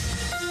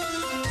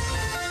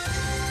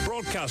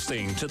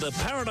Broadcasting to the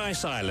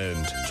Paradise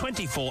Island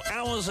 24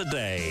 hours a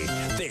day.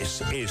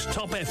 This is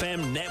Top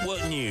FM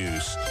Network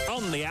News.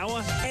 On the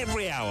hour,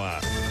 every hour.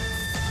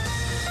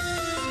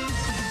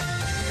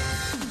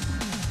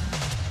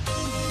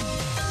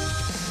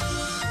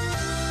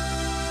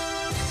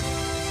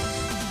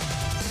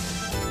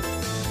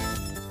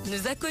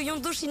 Nous accueillons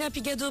Douchina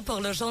Pigado pour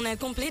le journal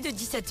complet de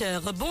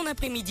 17h. Bon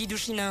après-midi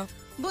Douchina.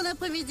 Bon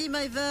après-midi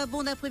Maëva,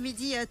 bon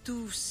après-midi à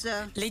tous.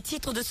 Les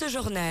titres de ce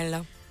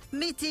journal.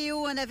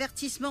 Météo, un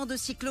avertissement de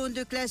cyclone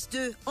de classe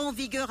 2 en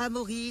vigueur à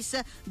Maurice.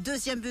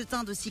 Deuxième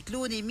bulletin de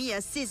cyclone émis à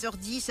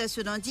 16h10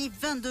 ce lundi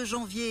 22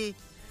 janvier.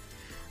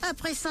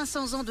 Après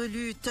 500 ans de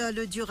lutte,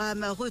 le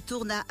Durham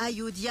retourne à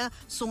Ayodhya,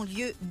 son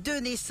lieu de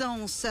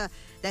naissance.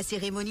 La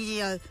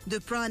cérémonie de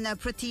Pran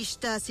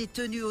Pratishta s'est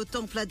tenue au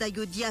temple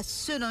d'Ayodhya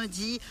ce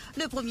lundi.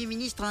 Le Premier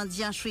ministre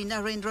indien Sri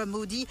Narendra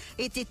Modi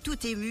était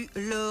tout ému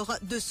lors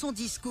de son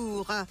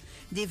discours.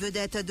 Des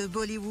vedettes de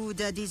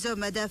Bollywood, des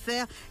hommes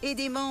d'affaires et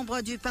des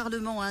membres du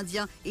Parlement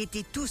indien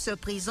étaient tous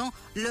présents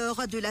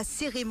lors de la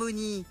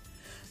cérémonie.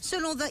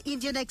 Selon The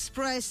Indian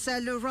Express,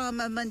 le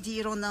Ram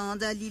Mandir en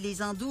Inde lie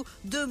les hindous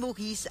de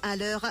Maurice à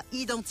leur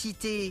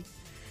identité.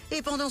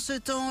 Et pendant ce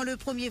temps, le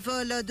premier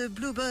vol de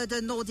Bluebird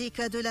Nordic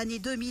de l'année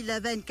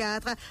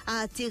 2024 a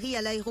atterri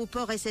à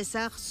l'aéroport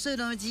SSR ce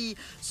lundi.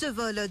 Ce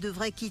vol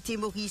devrait quitter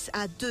Maurice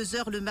à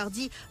 2h le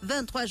mardi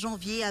 23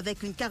 janvier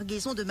avec une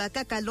cargaison de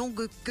macaques à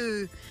longue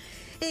queue.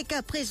 Et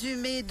cas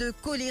présumé de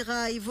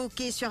choléra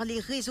évoqué sur les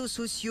réseaux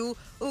sociaux.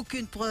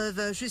 Aucune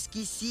preuve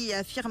jusqu'ici,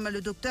 affirme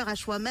le docteur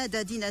Ashwamed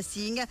Dina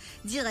Singh,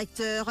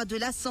 directeur de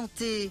la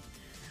santé.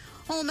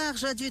 En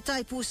marge du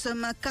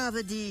Thaipusam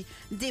Kavadi,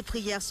 des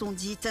prières sont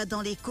dites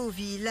dans les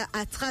covilles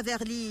à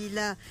travers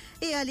l'île.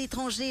 Et à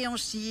l'étranger, en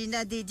Chine,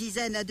 des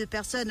dizaines de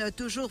personnes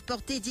toujours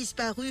portées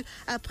disparues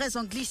après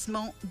un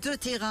glissement de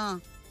terrain.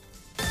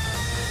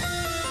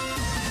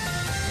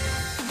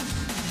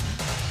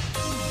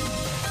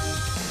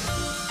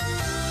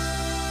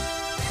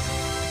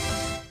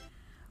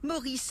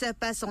 Maurice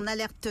passe en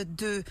alerte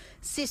 2.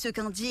 C'est ce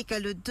qu'indique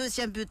le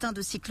deuxième bulletin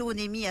de cyclone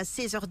émis à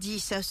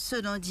 16h10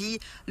 ce lundi.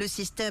 Le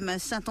système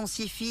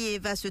s'intensifie et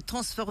va se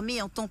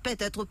transformer en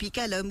tempête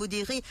tropicale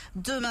modérée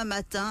demain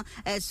matin.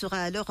 Elle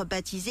sera alors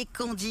baptisée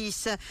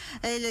Candice.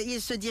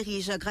 Il se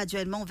dirige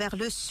graduellement vers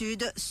le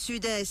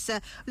sud-sud-est.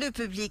 Le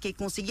public est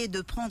conseillé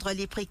de prendre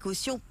les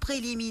précautions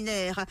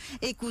préliminaires.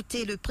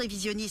 Écoutez le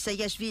prévisionniste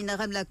Yashvin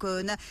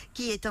Ramlakon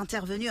qui est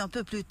intervenu un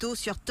peu plus tôt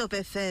sur Top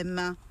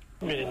FM.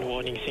 Une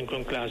warning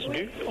cyclone classe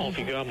 2 en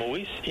vigueur à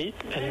Maurice et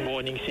une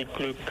warning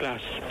cyclone classe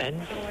N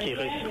qui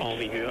reste en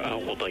vigueur à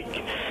Rodrigue.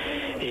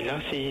 Et là,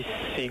 c'est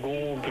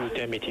second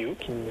bulletin météo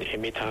qui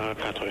émet à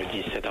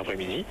 4h10 cet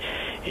après-midi.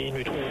 Et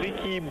nous trouvons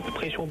qu'il y a une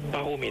pression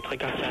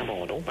barométrique à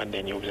Saint-Mandon, pas de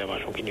dernière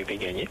observation qui nous peut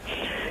gagner.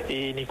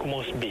 Et il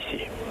commence à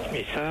baisser.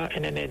 Mais ça, c'est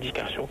une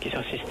indication que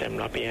ce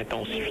système-là peut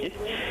intensifier.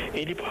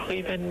 Et il peut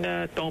arriver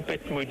une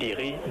tempête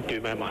modérée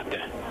demain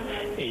matin.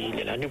 Et il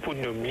est là, nous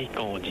pouvons nommer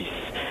Candice.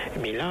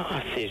 Mais là,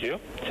 à 16h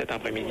cet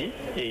après-midi,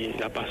 et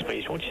la basse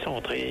pression est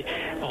centrée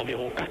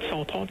environ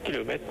 430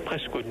 km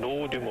presque au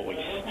nord de Maurice.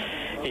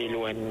 Et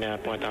l'eau a un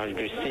pointage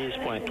de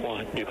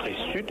 16,3 degrés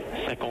sud,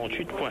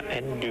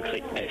 58,1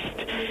 degrés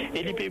est.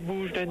 Et l'IP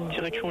bouge dans une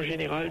direction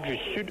générale du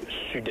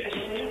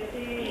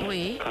sud-sud-est.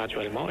 Oui.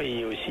 Graduellement.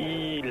 Et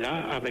aussi,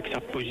 là, avec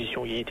sa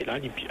position, il était là,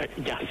 il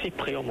est assez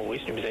près en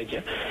Maurice, je vous ai dit.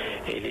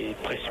 Il est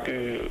presque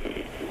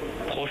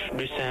proche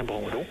de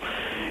Saint-Brandon.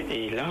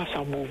 Et là, c'est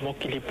un mouvement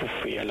qui est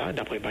pouffé. Là,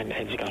 d'après une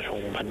indication,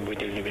 un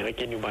modèle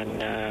numérique et une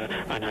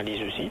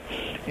analyse aussi,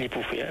 il est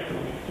pouffé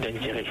dans une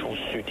direction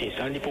sud. Et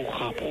ça, il est pour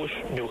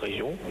rapprocher nos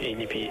régions. Et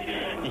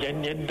il y a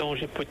un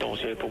danger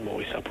potentiel pour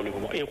Maurice pour le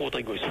moment. Et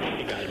Rodrigue aussi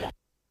également.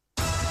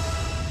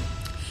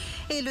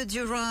 Et le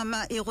Durham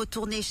est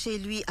retourné chez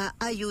lui à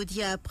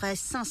Ayodhya après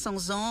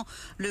 500 ans.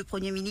 Le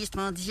Premier ministre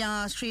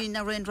indien Sri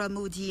Narendra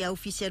Modi a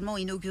officiellement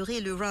inauguré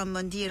le Ram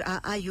Mandir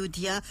à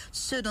Ayodhya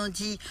ce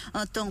lundi.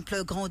 Un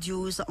temple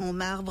grandiose en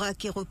marbre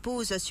qui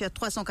repose sur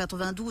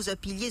 392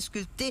 piliers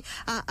sculptés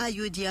à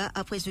Ayodhya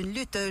après une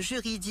lutte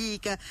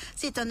juridique.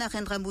 C'est un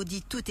Narendra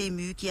Modi tout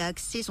ému qui a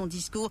axé son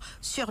discours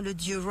sur le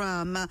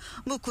Durham.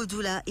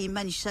 Mokodula et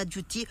Manisha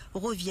Djouti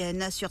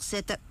reviennent sur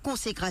cette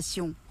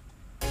consécration.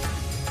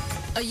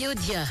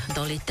 Ayodhya,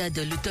 dans l'état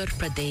de l'Uttar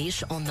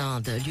Pradesh, en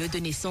Inde, lieu de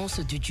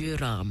naissance du dieu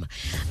Ram.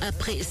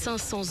 Après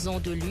 500 ans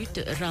de lutte,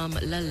 Ram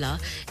Lalla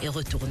est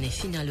retourné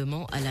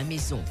finalement à la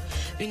maison.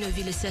 Une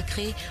ville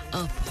sacrée,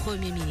 un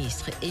premier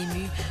ministre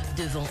ému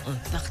devant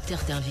un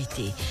parterre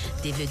d'invités,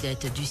 des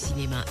vedettes du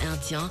cinéma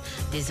indien,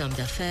 des hommes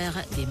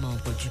d'affaires, des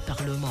membres du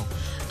Parlement.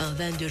 Un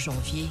 22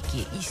 janvier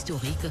qui est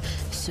historique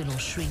selon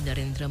Sri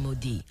Narendra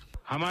Modi.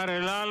 हमारे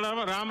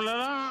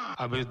रामलला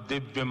अब इस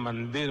दिव्य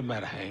मंदिर में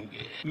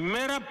रहेंगे।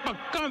 मेरा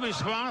पक्का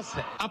विश्वास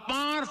है,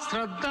 अपार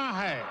श्रद्धा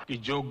है कि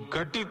जो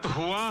घटित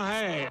हुआ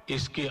है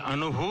इसकी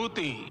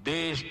अनुभूति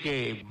देश के,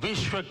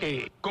 विश्व के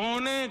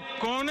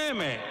कोने-कोने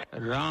में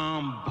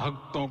राम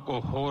भक्तों को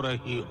हो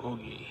रही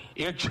होगी।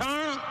 ये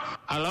क्षण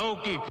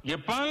अलौकिक, ये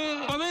पल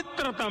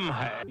पवित्रतम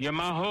है। ये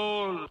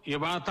माहौल, ये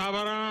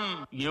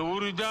वातावरण, ये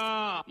ऊर्जा,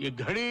 ये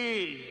घड़ी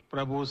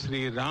प्रभु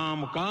श्री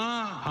राम का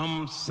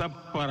हम सब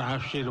पर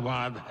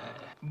आशीर्वाद है।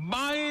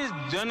 22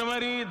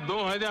 जनवरी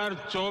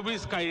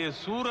 2024 का ये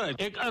सूरज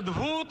एक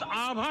अद्भुत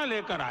आभा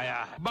लेकर आया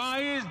है।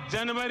 22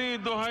 जनवरी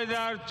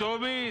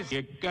 2024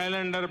 ये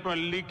कैलेंडर पर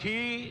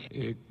लिखी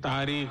एक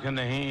तारीख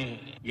नहीं,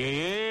 ये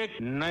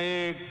एक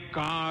नए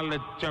काल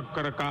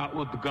चक्र का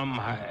उद्गम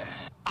है।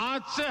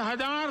 आज से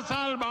 1000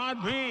 साल बाद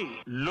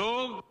भी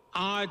लोग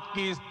आज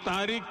की इस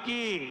तारीख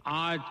की,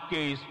 आज के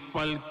इस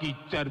पल की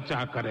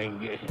चर्चा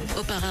करेंगे।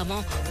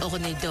 Auparavant,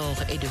 orné d'or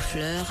et de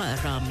fleurs,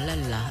 Ram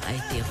Lalla a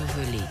été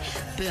révélé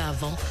peu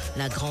avant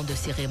la grande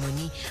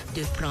cérémonie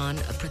de Pran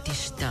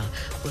Pratishtha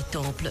au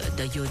temple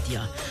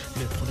d'Ayodhya.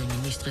 Le Premier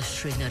ministre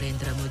Sri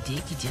Narendra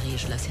Modi, qui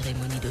dirige la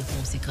cérémonie de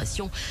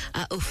consécration,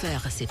 a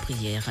offert ses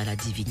prières à la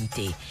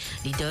divinité.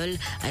 L'idole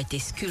a été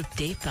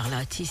sculptée par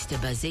l'artiste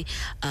basé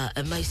à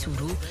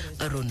Mysuru,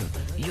 Arunu.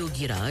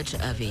 Yogi Raj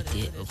avait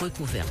été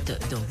recouverte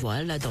d'un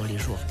voile dans les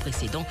jours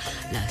précédant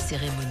la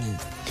cérémonie.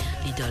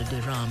 L'idole de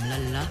Ram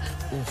Lalla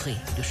au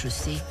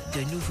rez-de-chaussée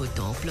de nouveau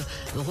temple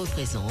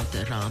représente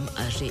Ram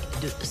âgé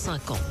de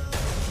 5 ans.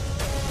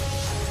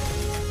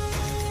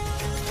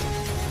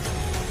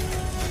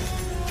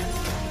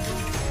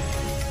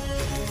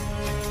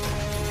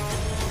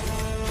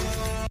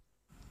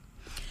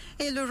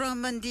 Et le Ram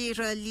Mandir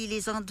lie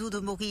les hindous de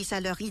Maurice à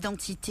leur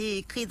identité,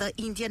 écrit dans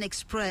Indian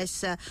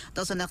Express.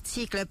 Dans un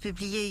article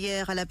publié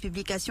hier, la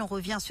publication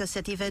revient sur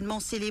cet événement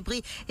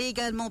célébré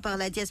également par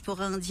la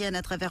diaspora indienne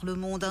à travers le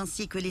monde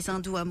ainsi que les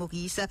hindous à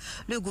Maurice.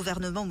 Le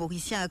gouvernement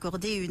mauricien a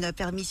accordé une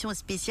permission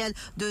spéciale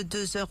de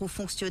 2 heures aux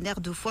fonctionnaires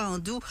de foi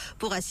hindous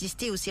pour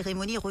assister aux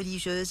cérémonies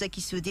religieuses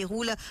qui se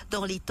déroulent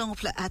dans les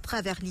temples à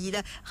travers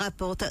l'île,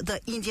 rapporte The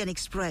Indian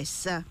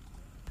Express.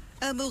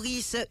 À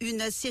Maurice,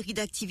 une série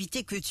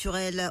d'activités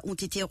culturelles ont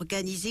été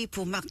organisées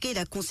pour marquer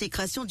la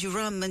consécration du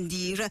Ram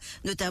Mandir,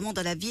 notamment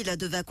dans la ville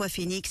de Vakwa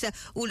Phoenix,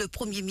 où le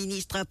Premier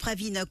ministre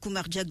Pravin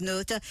Kumar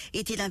Jagnot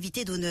était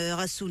l'invité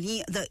d'honneur,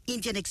 souligne The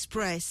Indian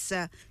Express.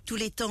 Tous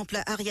les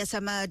temples Arya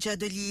Samaj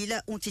de l'île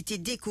ont été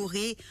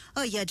décorés.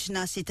 Un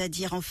yajna,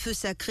 c'est-à-dire un feu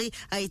sacré,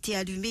 a été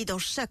allumé dans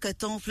chaque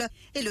temple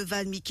et le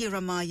Valmiki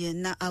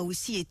Ramayana a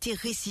aussi été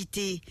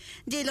récité.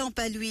 Des lampes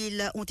à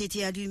l'huile ont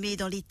été allumées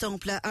dans les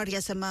temples Arya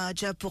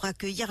Samaj pour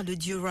accueillir le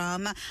dieu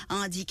Ram, a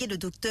indiqué le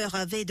docteur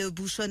Ved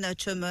Bhushan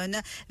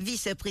Chaman,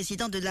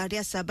 vice-président de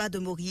l'Arya Sabha de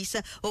Maurice,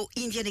 au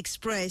Indian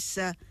Express.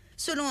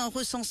 Selon un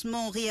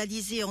recensement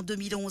réalisé en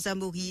 2011 à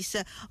Maurice,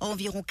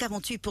 environ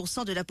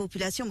 48% de la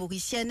population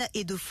mauricienne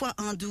est de foi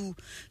hindoue.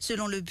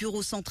 Selon le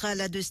Bureau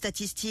central de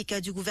statistiques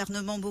du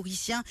gouvernement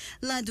mauricien,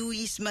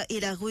 l'hindouisme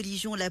est la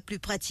religion la plus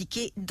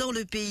pratiquée dans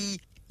le pays.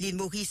 L'île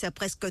Maurice a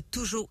presque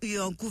toujours eu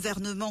un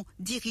gouvernement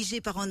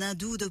dirigé par un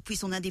hindou depuis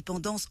son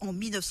indépendance en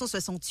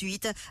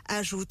 1968,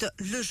 ajoute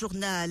le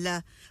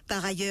journal.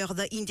 Par ailleurs,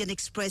 The Indian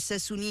Express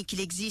souligne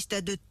qu'il existe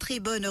de très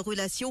bonnes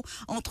relations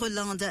entre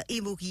l'Inde et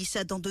Maurice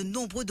dans de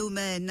nombreux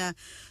domaines.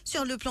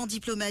 Sur le plan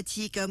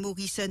diplomatique,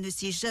 Maurice ne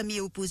s'est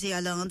jamais opposé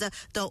à l'Inde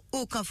dans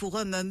aucun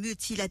forum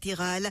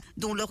multilatéral,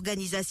 dont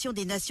l'Organisation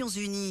des Nations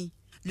Unies.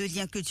 Le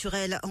lien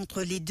culturel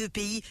entre les deux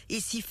pays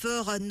est si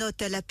fort,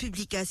 note la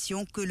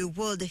publication, que le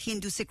World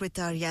Hindu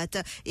Secretariat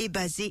est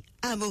basé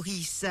à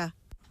Maurice.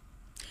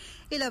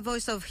 Et la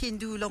Voice of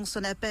Hindu lance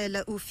un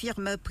appel aux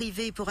firmes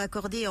privées pour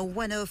accorder un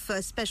one-off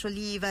special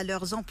leave à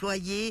leurs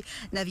employés.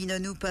 Navin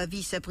Anup,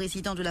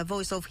 vice-président de la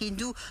Voice of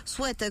Hindu,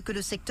 souhaite que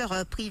le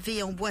secteur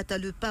privé emboîte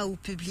le pas au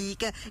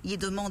public. Il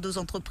demande aux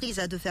entreprises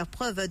de faire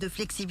preuve de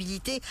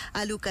flexibilité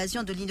à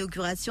l'occasion de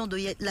l'inauguration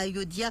de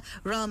l'Ayodhya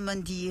Ram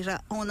Mandir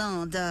en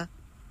Inde.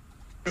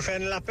 Nous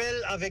faisons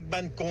l'appel avec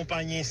une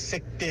compagnie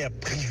secteur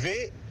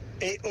privé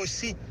et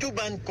aussi toute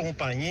une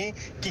compagnie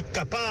qui est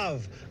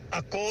capable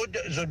d'accorder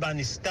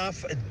aux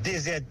staff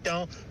des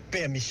temps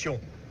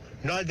permission.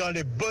 Nous dans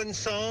le bon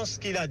sens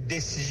que la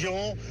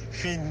décision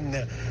fin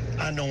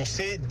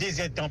annoncée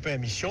des temps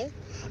permission.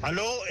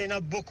 Alors, il y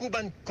a beaucoup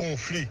de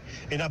conflits.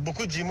 Il y a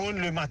beaucoup de monde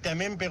le matin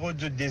même période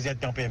de désert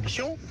en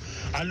permission.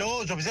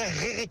 Alors, je faisais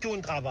retourner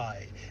au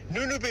travail.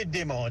 Nous pouvons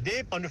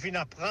demander, on nous fait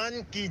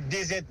apprendre qui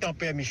désert en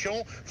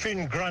permission fait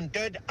une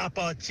granted à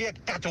partir de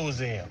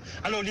 14 heures.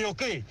 Alors, il est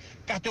OK.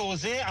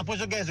 14 heures, après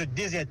ce gaz de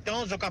désert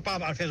temps, ils sont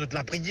capables de faire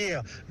la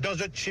prière dans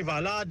notre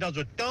shivala, dans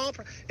notre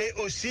temple, et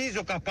aussi ils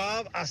sont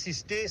capables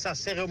d'assister à sa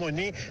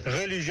cérémonie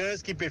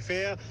religieuse qui peut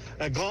faire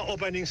un grand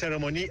opening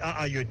cérémonie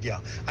à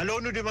Ayodhya.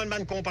 Alors, nous demandons à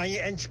une compagnie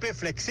un petit peu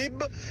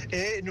flexible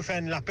et nous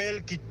faisons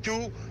l'appel qui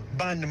tout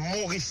ban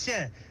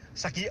mauricien,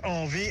 ça qui a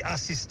envie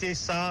d'assister à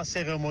sa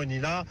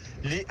cérémonie-là,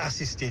 les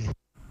assister.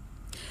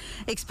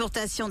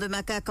 Exportation de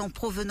macaques en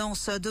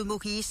provenance de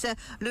Maurice.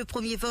 Le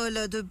premier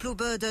vol de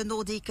Bluebird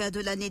nordique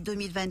de l'année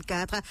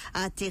 2024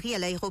 a atterri à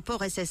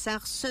l'aéroport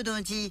SSR ce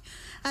lundi.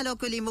 Alors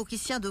que les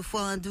Mauriciens de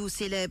foi hindoue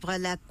célèbrent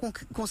la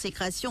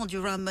consécration du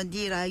Ram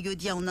Mandir à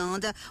Ayodhya en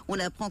Inde, on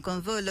apprend qu'un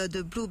vol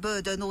de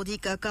Bluebird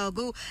nordique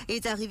cargo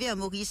est arrivé à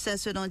Maurice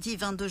ce lundi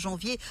 22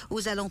 janvier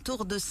aux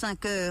alentours de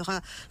 5 heures.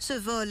 Ce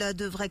vol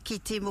devrait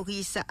quitter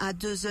Maurice à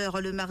 2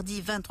 heures le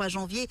mardi 23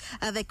 janvier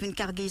avec une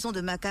cargaison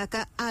de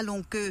macaques à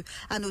longue queue.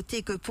 À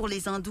noter que pour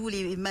les hindous,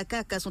 les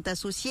macaques sont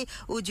associés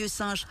au dieu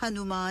singe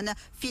Hanuman,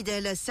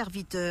 fidèle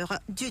serviteur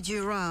du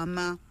dieu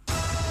Ram.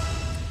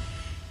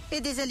 Et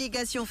des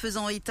allégations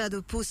faisant état de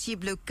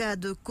possibles cas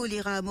de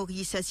choléra à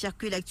Maurice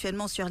circulent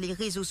actuellement sur les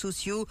réseaux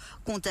sociaux.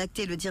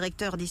 Contacté le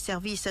directeur des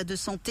services de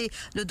santé,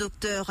 le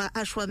docteur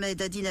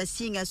Ashwamed Dina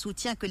Singh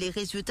soutient que les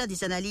résultats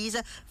des analyses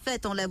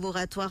faites en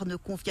laboratoire ne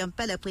confirment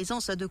pas la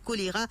présence de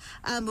choléra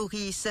à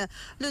Maurice.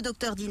 Le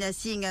docteur Dina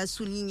Singh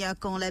souligne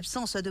qu'en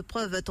l'absence de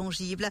preuves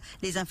tangibles,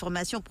 les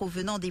informations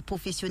provenant des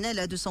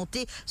professionnels de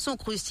santé sont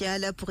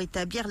cruciales pour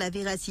établir la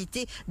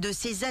véracité de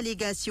ces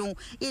allégations.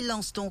 Il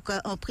lance donc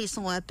un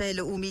pressant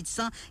appel aux médecins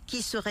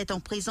qui seraient en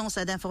présence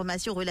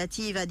d'informations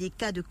relatives à des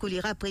cas de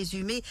choléra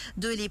présumés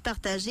de les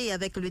partager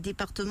avec le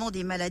département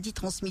des maladies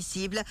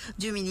transmissibles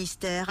du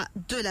ministère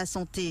de la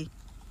Santé.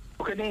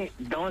 On connaît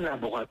dans le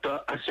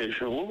laboratoire à ce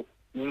jour,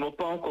 nous n'avons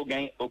pas encore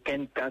gagné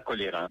aucun cas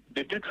choléra.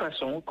 De toute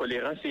façon,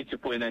 choléra, si tu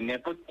pourrais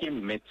n'importe quel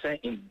médecin,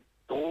 il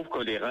trouve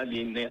choléra,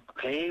 il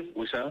rêve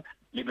ou ça,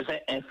 les médecins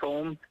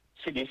informent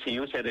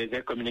CDCO,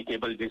 c'est-à-dire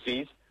Communicable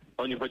Disease,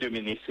 au niveau du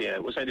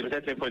ministère. Ou ça, les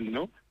médecins téléphonent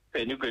nous.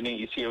 Nous connaissons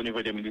ici au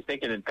niveau du ministère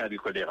qu'il y a un cas de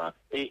choléra.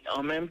 Et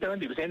en même temps,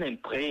 les besoins d'une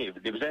preuve.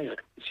 Si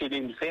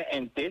les besoins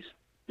un test,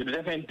 les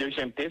besoins un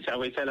deuxième test,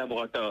 avec ça,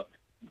 laboratoire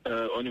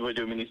au niveau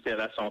du ministère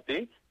de la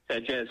Santé,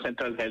 c'est-à-dire le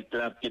Central Health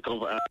Lab qui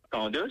trouve à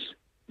Candus,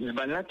 le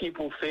ban là qui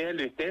pour faire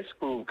le test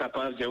pour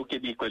capable de dire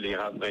qu'il y a du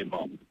choléra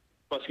vraiment.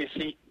 Parce que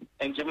si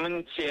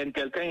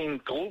quelqu'un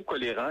trouve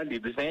choléra, les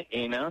besoins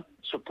un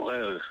sous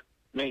preuve.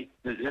 Mais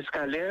le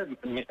scalaire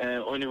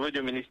au niveau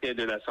du ministère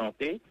de la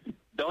Santé,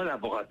 dans le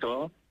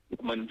laboratoire,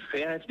 on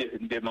fait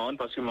une demande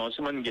parce que moi aussi,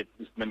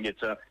 je get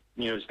ça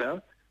news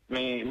là,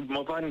 mais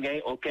moi pas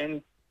aucune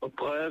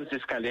preuve de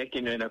scalaire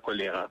qu'il y a un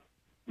choléra.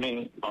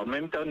 Mais en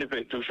même temps, nous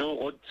pouvons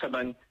toujours ça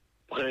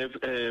preuve,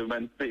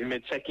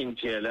 médecin qui nous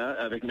tient là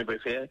avec nos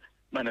faire,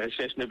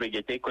 recherche nous peut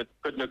guetter que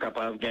nous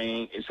capables de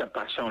gagner sa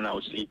passion là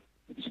aussi.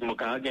 Si nous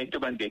capable gagner tout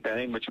le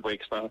détail, moi tu peux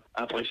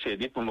apprécier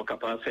pour nous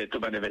capable de faire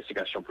toute une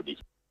investigation pour lui.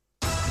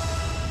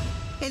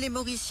 Et les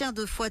Mauriciens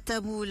de foi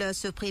tamoul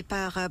se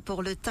préparent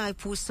pour le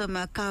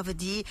Thaipusam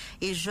Kavadi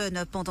et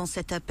jeûnent pendant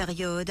cette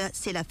période.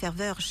 C'est la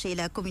ferveur chez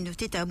la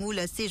communauté tamoul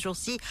ces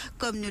jours-ci,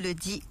 comme nous le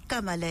dit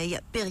Kamalei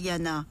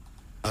Periana.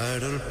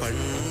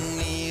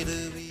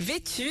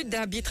 Vêtus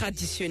d'habits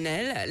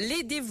traditionnels,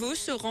 les dévots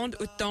se rendent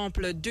au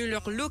temple de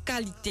leur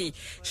localité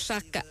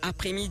chaque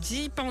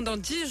après-midi pendant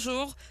 10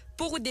 jours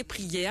pour des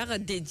prières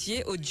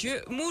dédiées au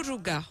dieu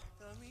Muruga.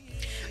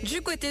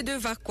 Du côté de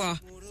Vakwa,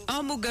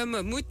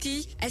 Amugam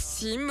Mouti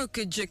estime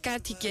que Dieu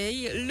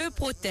Kartikei le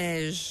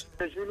protège.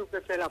 Le jour où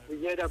on fait la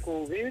prière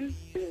d'Aconville,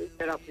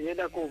 la prière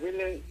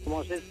d'Aconville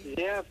commence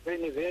hier, après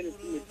 9h,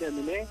 nous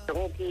terminons.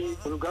 Donc,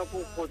 le gars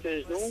pour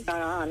protéger nous,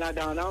 on a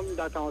dans l'âme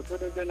d'attention,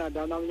 on a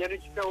dans l'âme, il y a des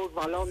super hautes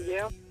valeurs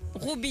hier.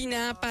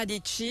 Rubina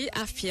Padici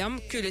affirme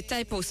que le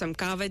Thaipusam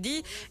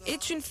Kavadi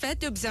est une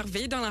fête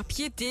observée dans la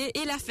piété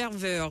et la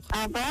ferveur.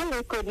 Avant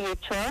le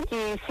Kodiochon, qui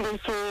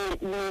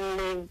signifie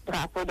le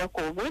drapeau de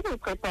Covid, nous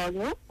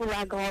préparons pour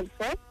la grande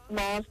fête,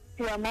 mange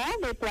purement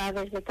des plats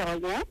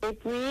végétariens. Et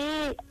puis,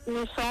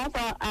 nous sommes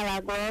à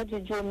la gloire du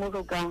dieu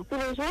Muruga. Tous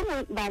les jours,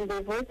 dans le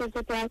dévot,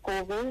 c'était un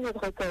Covid, nous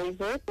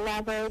recueillons.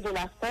 La veille de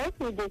la fête,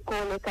 nous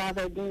décorons le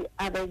Kavadi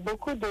avec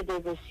beaucoup de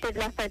dévotion. C'est de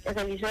la fête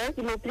religieuse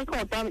qui me plaît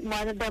content,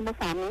 moi, dans ma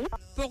famille.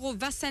 Pour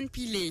Vassan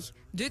Pilé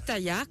de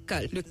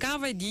Tayak, le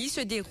Kavadi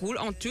se déroule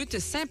en toute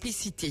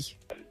simplicité.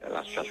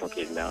 La situation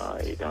qui est là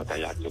et dans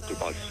Tayak, qui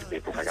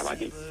participe pour faire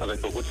Kavadi,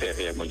 avec beaucoup de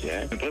cérémonies.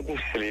 Pour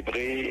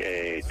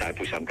célébrer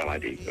Thaipusam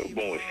Kavadi.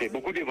 Bon, c'est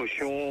beaucoup de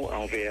dévotion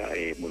envers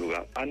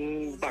Muruga.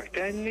 En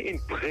Bakten, une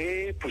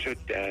pré pour ce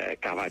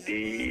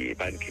Kavadi,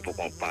 qui pour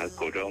qu'on parle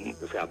Kodom,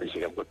 de faire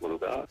plaisir avec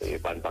Muruga. Et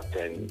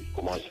Bakten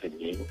commence à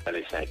finir dans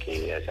les 5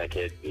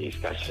 et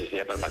jusqu'à 6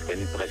 heures.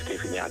 Bakten presque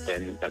fini à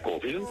Athènes, à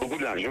Corville. Beaucoup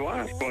de la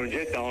joie. On vient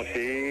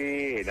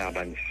danser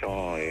dans une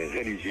chanson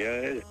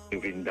religieuse. Nous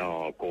venons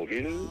dans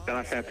Corville, dans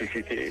la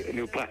simplicité.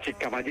 Nous pratiquons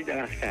Kavadi dans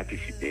la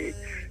simplicité,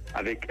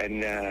 avec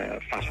une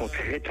façon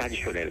très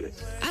traditionnelle.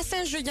 À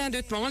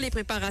Saint-Julien-de-Temps, les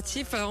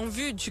préparatifs en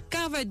vue du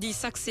Kavadi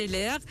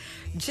s'accélèrent.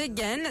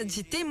 Djegen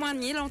dit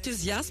témoigner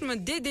l'enthousiasme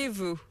des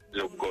dévots.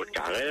 Le code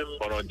carême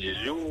pendant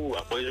 10 jours.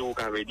 Après, je vous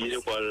avais dit, je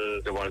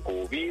vais le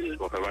Coville,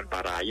 je vais faire un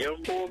pareil.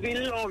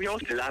 Coville,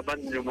 ambiance, là,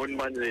 le monde,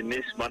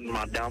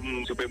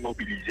 madame, je peux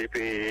mobiliser,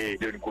 puis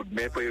donner un coup de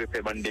main, puis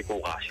faire une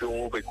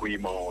décoration, puis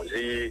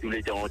manger. Tous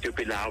les temps, tu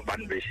peux laver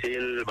une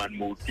vaisselle, une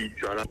motif,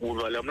 voilà.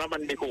 Pour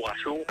une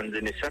décoration, on ne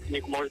sait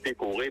uniquement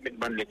décorer, mais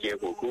une équipe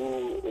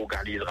coco,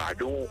 organiser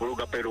radon, pour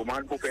le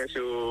péroman, pour faire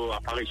cette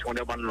apparition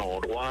dans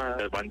l'endroit,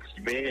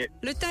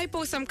 Le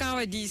Taipo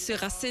Samkawadi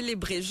sera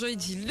célébré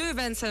jeudi le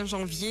 25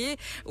 janvier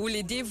où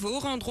les dévots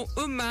rendront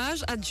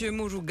hommage à Dieu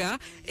Moruga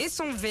et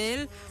son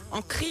Vel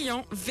en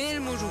criant Vel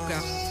Moruga.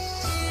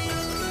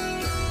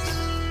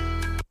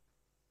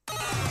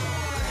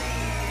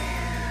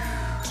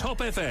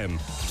 Top FM,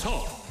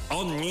 top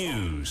on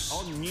news.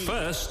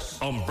 First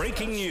on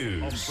breaking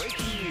news. Top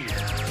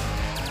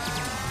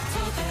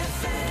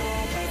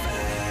FM,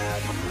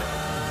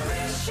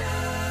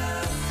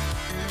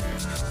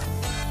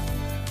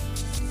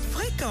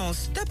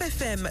 Fréquence Top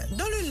FM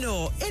dans le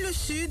nord et le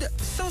sud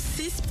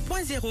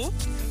 106.0,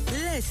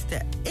 l'est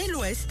et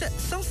l'ouest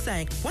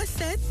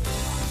 105.7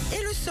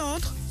 et le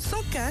centre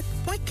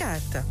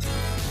 104.4.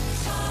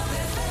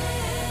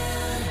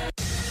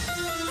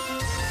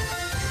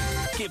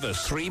 Give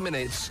us 3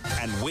 minutes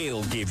and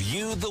we'll give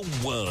you the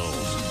world.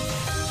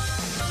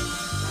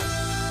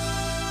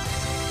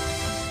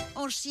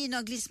 En Chine,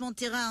 un glissement de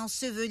terrain a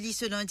enseveli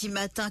ce lundi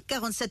matin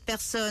 47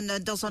 personnes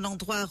dans un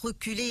endroit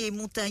reculé et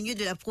montagneux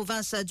de la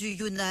province du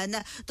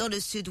Yunnan, dans le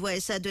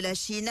sud-ouest de la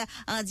Chine,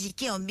 a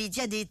indiqué un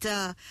média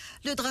d'État.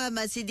 Le drame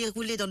s'est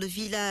déroulé dans le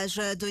village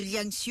de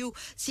Liangxiu,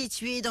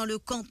 situé dans le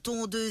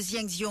canton de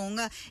Jiangxiong,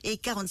 et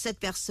 47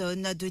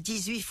 personnes de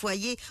 18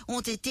 foyers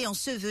ont été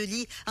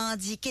ensevelies, a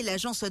indiqué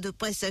l'agence de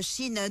presse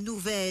Chine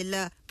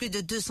Nouvelle. Plus de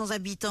 200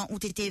 habitants ont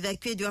été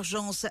évacués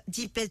d'urgence,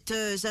 10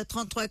 pelleteuses,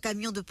 33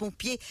 camions de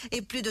pompiers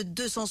et plus de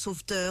 200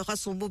 sauveteurs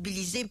sont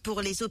mobilisés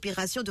pour les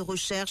opérations de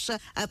recherche,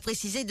 a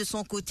précisé de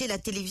son côté la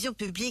télévision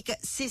publique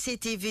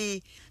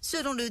CCTV.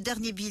 Selon le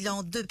dernier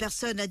bilan, 2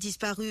 personnes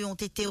disparues ont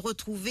été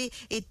retrouvées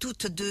et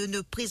toutes deux ne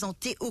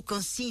présentaient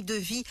aucun signe de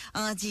vie,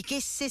 a indiqué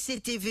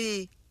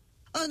CCTV.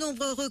 Un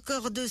nombre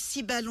record de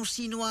 6 ballons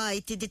chinois a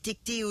été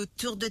détecté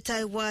autour de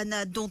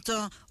Taïwan, dont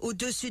un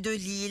au-dessus de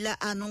l'île,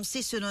 a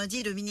annoncé ce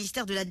lundi le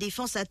ministère de la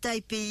Défense à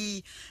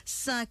Taipei.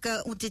 5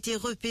 ont été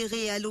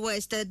repérés à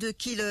l'ouest de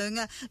Keelung,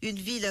 une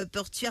ville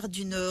portuaire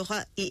du nord,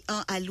 et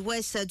un à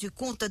l'ouest du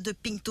comte de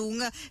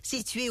Pingtung,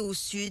 situé au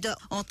sud,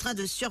 en train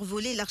de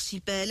survoler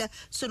l'archipel,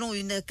 selon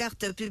une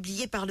carte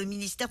publiée par le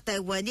ministère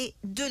taïwanais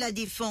de la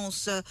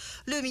Défense.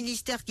 Le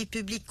ministère, qui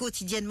publie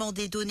quotidiennement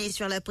des données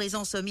sur la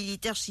présence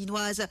militaire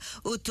chinoise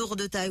autour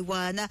de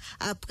Taïwan,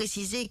 a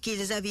précisé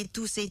qu'ils avaient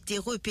tous été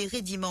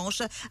repérés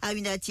dimanche à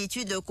une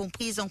altitude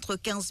comprise entre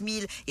 15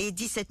 000 et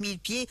 17 000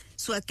 pieds,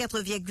 soit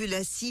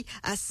 4,6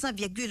 à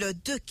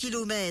 5,2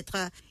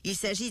 km. Il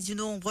s'agit du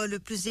nombre le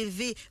plus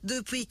élevé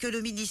depuis que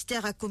le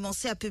ministère a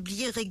commencé à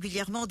publier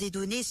régulièrement des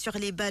données sur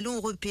les ballons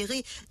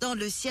repérés dans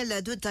le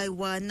ciel de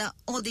Taïwan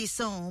en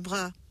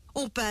décembre.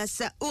 On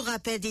passe au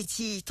rappel des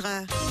titres.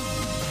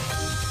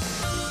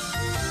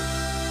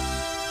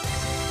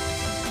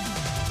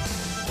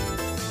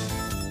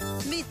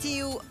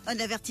 Météo, un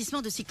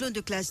avertissement de cyclone de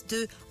classe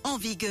 2 en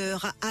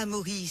vigueur à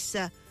Maurice.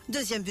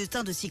 Deuxième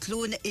bulletin de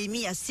cyclone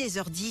émis à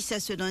 16h10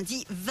 ce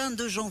lundi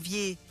 22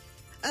 janvier.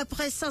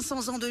 Après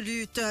 500 ans de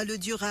lutte, le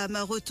Durham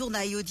retourne à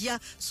Ayodhya,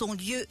 son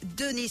lieu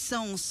de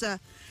naissance.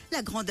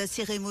 La grande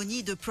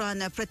cérémonie de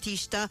Pran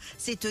Pratishta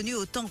s'est tenue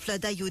au temple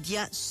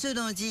d'Ayodhya ce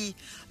lundi.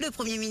 Le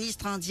Premier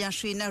ministre indien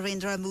Shri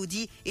Narendra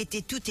Modi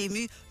était tout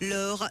ému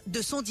lors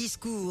de son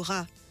discours.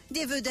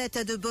 Des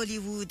vedettes de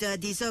Bollywood,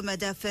 des hommes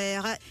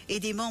d'affaires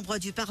et des membres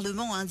du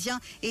Parlement indien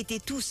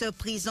étaient tous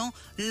présents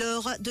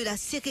lors de la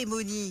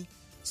cérémonie.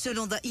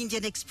 Selon The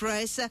Indian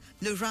Express,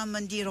 le Ram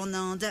Mandir en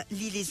Inde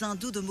lie les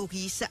hindous de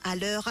Maurice à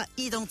leur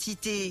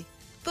identité.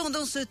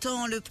 Pendant ce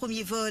temps, le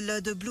premier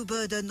vol de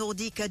Bluebird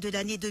nordique de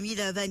l'année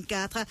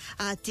 2024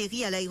 a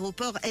atterri à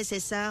l'aéroport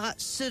SSR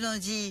ce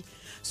lundi.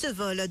 Ce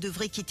vol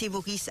devrait quitter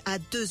Maurice à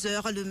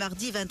 2h le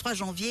mardi 23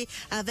 janvier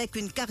avec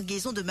une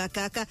cargaison de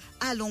macaques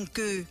à longue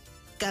queue.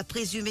 Cas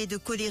présumé de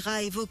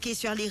choléra évoqué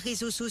sur les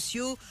réseaux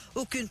sociaux,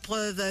 aucune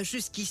preuve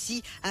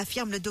jusqu'ici,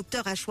 affirme le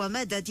docteur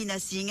Ashwamedh Dina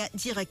Singh,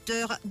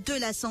 directeur de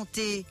la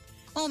santé.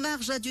 En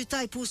marge du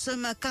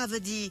Thaipusam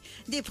Kavadi,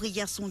 des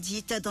prières sont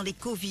dites dans les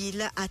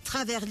covilles à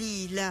travers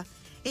l'île.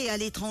 Et à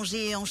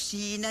l'étranger et en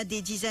Chine,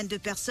 des dizaines de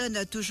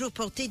personnes toujours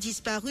portées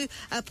disparues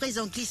après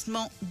un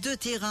glissement de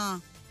terrain.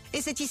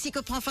 Et c'est ici que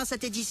prend fin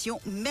cette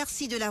édition.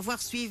 Merci de l'avoir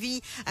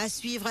suivi. À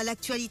suivre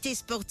l'actualité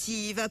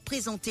sportive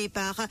présentée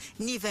par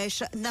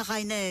Nivesh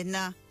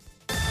Narayanan.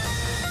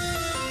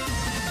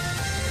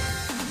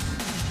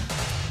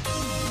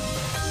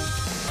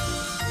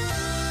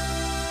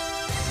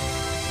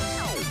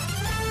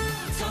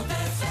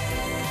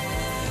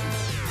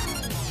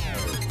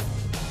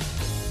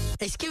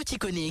 Et Est-ce que tu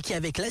connais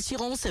qu'avec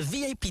l'assurance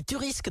VIP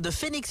Tourisque de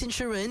Phoenix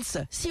Insurance,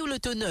 si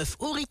l'auto neuf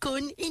ou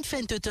Recon,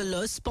 Infant Total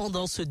Loss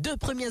pendant ces 2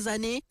 premières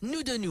années,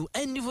 nous donnons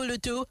un nouveau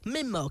loto,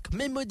 même marque,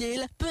 même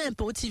modèle, peu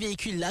importe si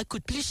véhicule-là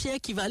coûte plus cher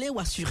qu'il valait ou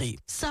assuré.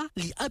 Ça,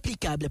 l'est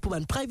applicable pour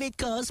un private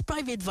cars,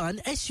 private van,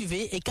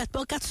 SUV et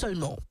 4x4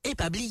 seulement. Et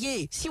pas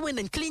oublier, si vous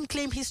avez une clean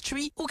claim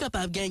history, ou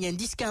capable de gagner un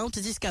discount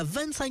jusqu'à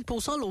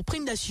 25% au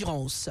prime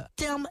d'assurance.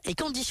 Termes et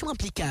conditions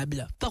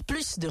applicables. Pour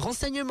plus de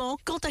renseignements,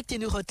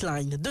 contactez-nous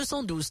hotline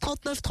 212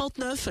 39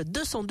 39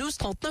 212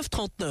 39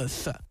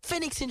 39.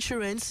 Phoenix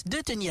Insurance,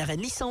 détenir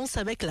une licence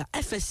avec la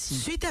FSI.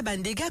 Suite à ban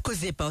dégâts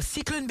causés par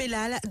Cyclone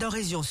Bellal dans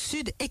région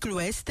sud et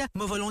l'ouest,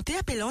 mon volonté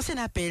appelle un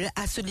appel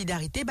à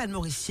Solidarité ban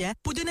Mauricien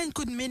pour donner un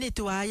coup de main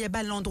nettoyer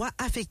ban l'endroit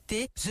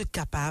affecté. Vous êtes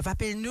capable,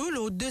 appelle-nous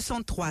au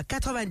 203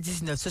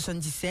 99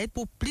 77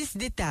 pour plus de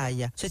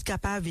détails. Vous êtes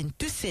capable une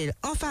tout seul,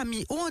 en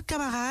famille ou en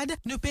camarade,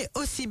 nous peut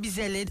aussi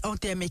biser l'aide en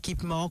termes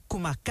d'équipement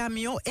comme un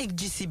camion et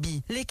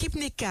GCB. L'équipe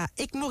NECA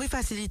et Mori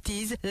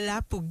Facilities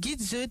là pour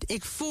guider et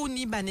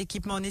fournir un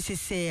équipement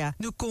nécessaire.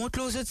 Nous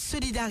comptons aux autres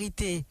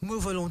solidarité, nos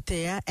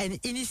volontaires et une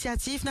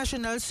initiative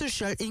National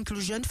Social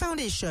Inclusion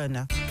Foundation.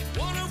 104.4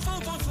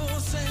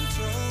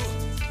 Central,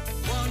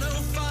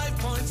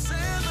 105.7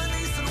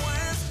 East and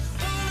West,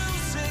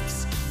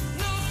 106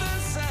 North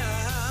and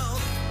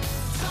South.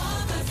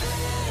 Top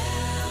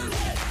FM.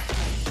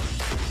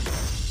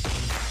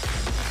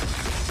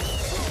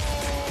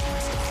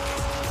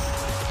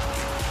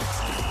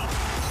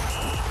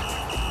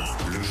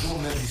 Le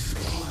journalisme.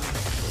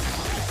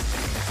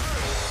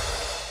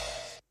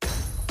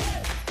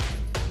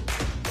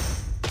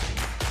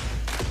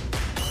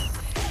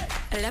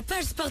 La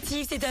page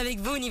sportive, c'est avec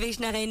vous, Nivesh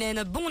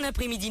Narainen. Bon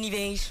après-midi,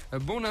 Nivesh.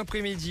 Bon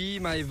après-midi,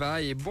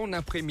 Maëva, et bon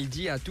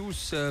après-midi à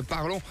tous.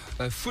 Parlons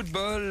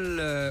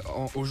football.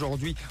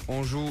 Aujourd'hui,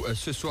 on joue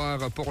ce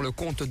soir pour le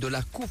compte de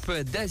la Coupe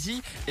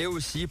d'Asie et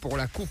aussi pour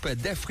la Coupe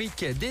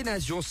d'Afrique des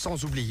Nations,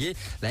 sans oublier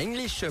la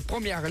English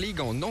Premier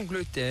League en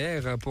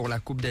Angleterre. Pour la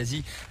Coupe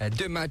d'Asie,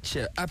 2 matchs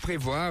à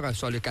prévoir,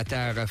 soit le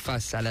Qatar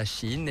face à la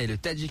Chine et le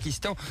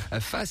Tadjikistan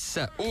face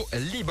au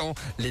Liban.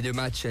 Les 2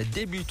 matchs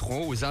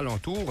débuteront aux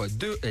alentours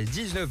de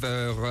 19h.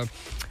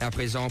 À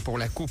présent, pour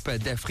la Coupe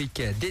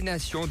d'Afrique des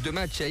Nations, 2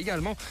 matchs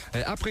également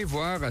à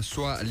prévoir,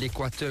 soit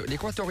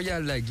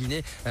l'équatoriale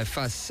Guinée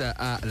face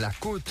à la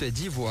Côte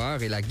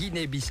d'Ivoire et la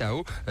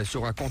Guinée-Bissau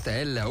sera quant à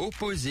elle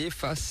opposée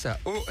face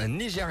au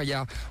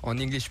Nigeria. En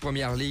English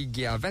Premier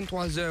League, à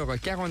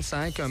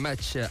 23h45, un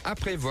match à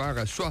prévoir,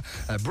 soit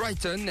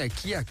Brighton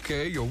qui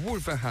accueille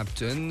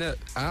Wolverhampton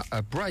à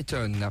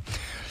Brighton.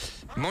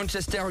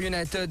 Manchester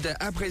United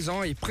à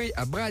présent est prêt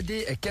à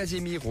brader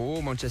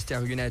Casemiro. Manchester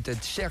United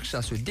cherche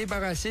à se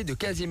débarrasser de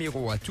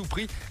Casemiro à tout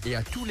prix et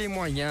à tous les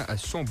moyens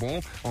sont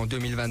bons. En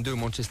 2022,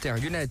 Manchester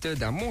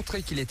United a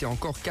montré qu'il était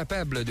encore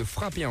capable de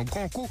frapper un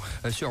grand coup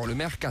sur le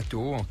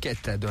mercato. En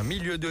quête d'un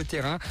milieu de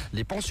terrain,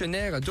 les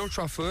pensionnaires d'Old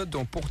Trafford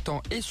ont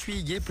pourtant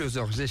essuyé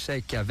plusieurs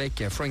échecs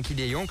avec Frankie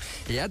de Jong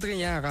et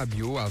Adrien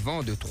Rabiot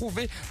avant de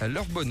trouver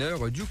leur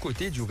bonheur du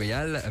côté du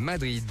Real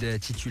Madrid.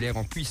 Titulaire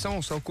en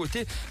puissance aux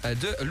côtés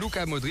de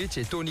Luka Modric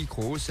et Toni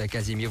Kroos,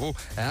 Casemiro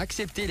a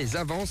accepté les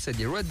avances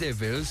des Red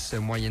Devils.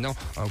 Moyennant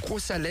un gros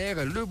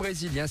salaire, le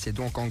Brésilien s'est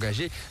donc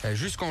engagé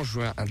jusqu'en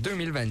juin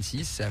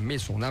 2026, mais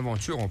son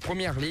aventure en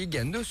Première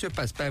Ligue ne se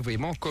passe pas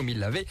vraiment comme il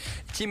l'avait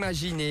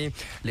imaginé.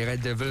 Les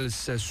Red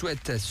Devils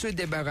souhaitent se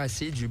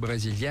débarrasser du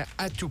Brésilien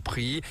à tout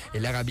prix et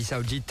l'Arabie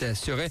Saoudite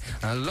serait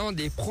l'un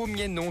des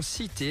premiers noms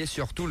cités,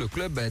 surtout le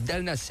club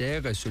d'Al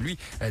Nasser, celui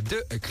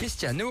de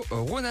Cristiano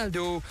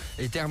Ronaldo.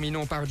 Et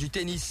terminons par du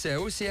tennis.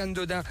 Océane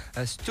Dodin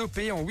stoppé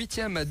en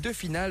 8e de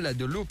finale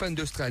de l'Open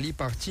d'Australie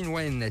par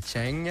Tin-Wen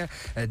Cheng.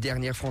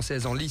 Dernière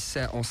française en lice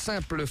en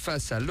simple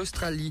face à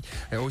l'Australie.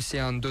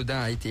 Océane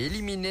Dodin a été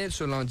éliminée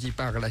ce lundi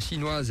par la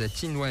chinoise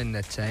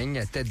Tin-Wen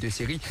Cheng, tête de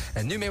série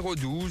numéro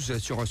 12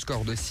 sur un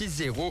score de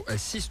 6-0,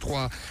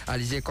 6-3.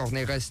 Alizé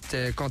Cornet reste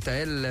quant à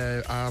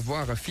elle à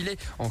avoir filé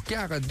en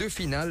quart de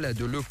finale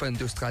de l'Open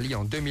d'Australie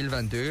en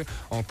 2022.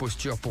 En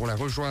posture pour la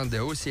rejoindre,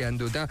 Océane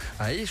Dodin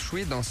a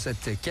échoué dans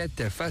cette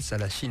quête face à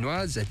la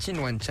chinoise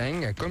Tin-Wen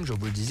Cheng, comme je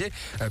vous le disais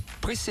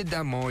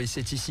précédemment. Et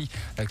c'est ici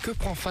que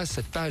prend fin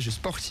cette page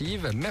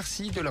sportive.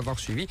 Merci de l'avoir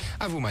suivi.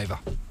 À vous, Maëva.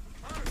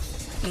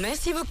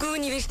 Merci beaucoup,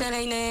 Nivesh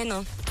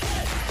Narainen.